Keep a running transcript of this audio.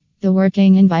The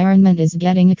working environment is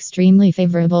getting extremely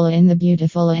favorable in the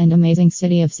beautiful and amazing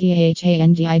city of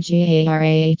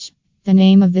Chandigarh. The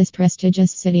name of this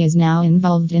prestigious city is now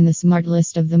involved in the smart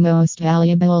list of the most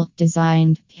valuable,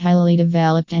 designed, highly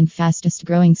developed, and fastest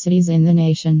growing cities in the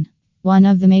nation. One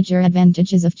of the major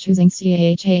advantages of choosing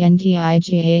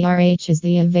Chandigarh is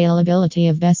the availability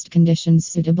of best conditions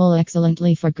suitable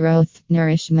excellently for growth,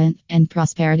 nourishment, and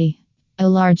prosperity. A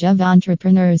large of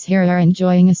entrepreneurs here are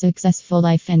enjoying a successful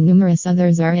life, and numerous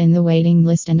others are in the waiting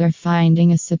list and are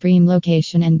finding a supreme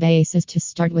location and basis to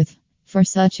start with. For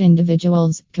such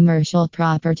individuals, commercial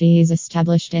properties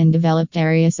established in developed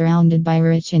areas surrounded by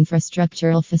rich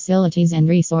infrastructural facilities and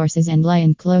resources and lie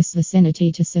in close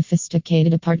vicinity to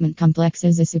sophisticated apartment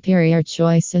complexes are superior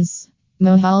choices.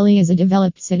 Mohali is a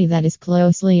developed city that is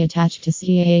closely attached to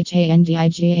Chandigarh.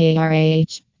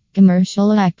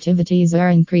 Commercial activities are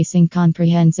increasing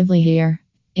comprehensively here.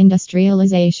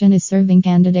 Industrialization is serving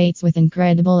candidates with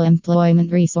incredible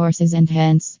employment resources, and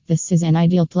hence, this is an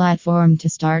ideal platform to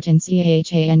start in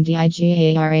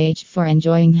Chandigarh for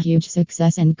enjoying huge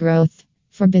success and growth.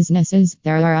 For businesses,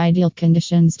 there are ideal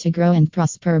conditions to grow and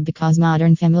prosper because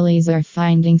modern families are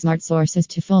finding smart sources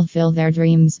to fulfill their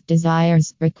dreams,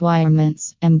 desires,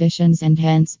 requirements, ambitions, and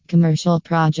hence, commercial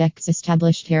projects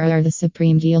established here are the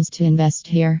supreme deals to invest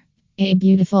here. A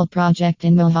beautiful project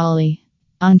in Mohali.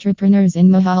 Entrepreneurs in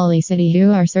Mohali City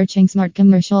who are searching smart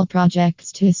commercial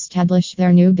projects to establish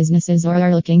their new businesses or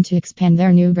are looking to expand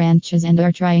their new branches and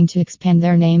are trying to expand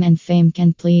their name and fame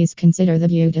can please consider the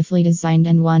beautifully designed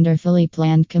and wonderfully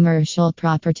planned commercial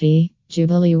property,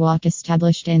 Jubilee Walk,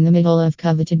 established in the middle of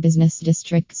coveted business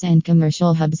districts and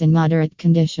commercial hubs in moderate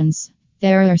conditions.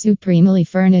 There are supremely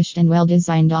furnished and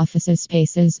well-designed offices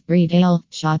spaces, retail,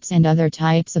 shops, and other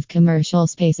types of commercial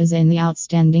spaces in the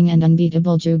outstanding and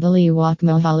unbeatable Jubilee Walk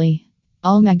Mohali.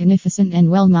 All magnificent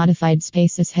and well-modified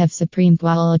spaces have supreme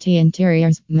quality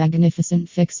interiors, magnificent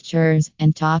fixtures,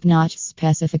 and top-notch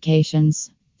specifications.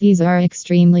 These are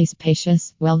extremely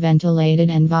spacious,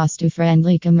 well-ventilated, and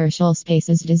vastu-friendly commercial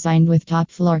spaces designed with top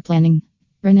floor planning.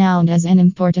 Renowned as an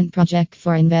important project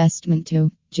for investment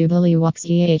too, Jubilee Walk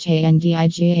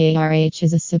Chandigarh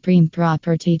is a supreme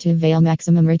property to avail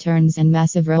maximum returns and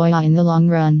massive ROI in the long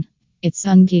run. Its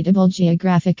unbeatable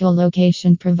geographical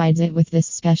location provides it with this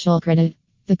special credit.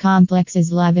 The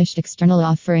complex's lavish external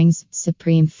offerings,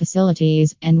 supreme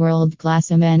facilities, and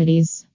world-class amenities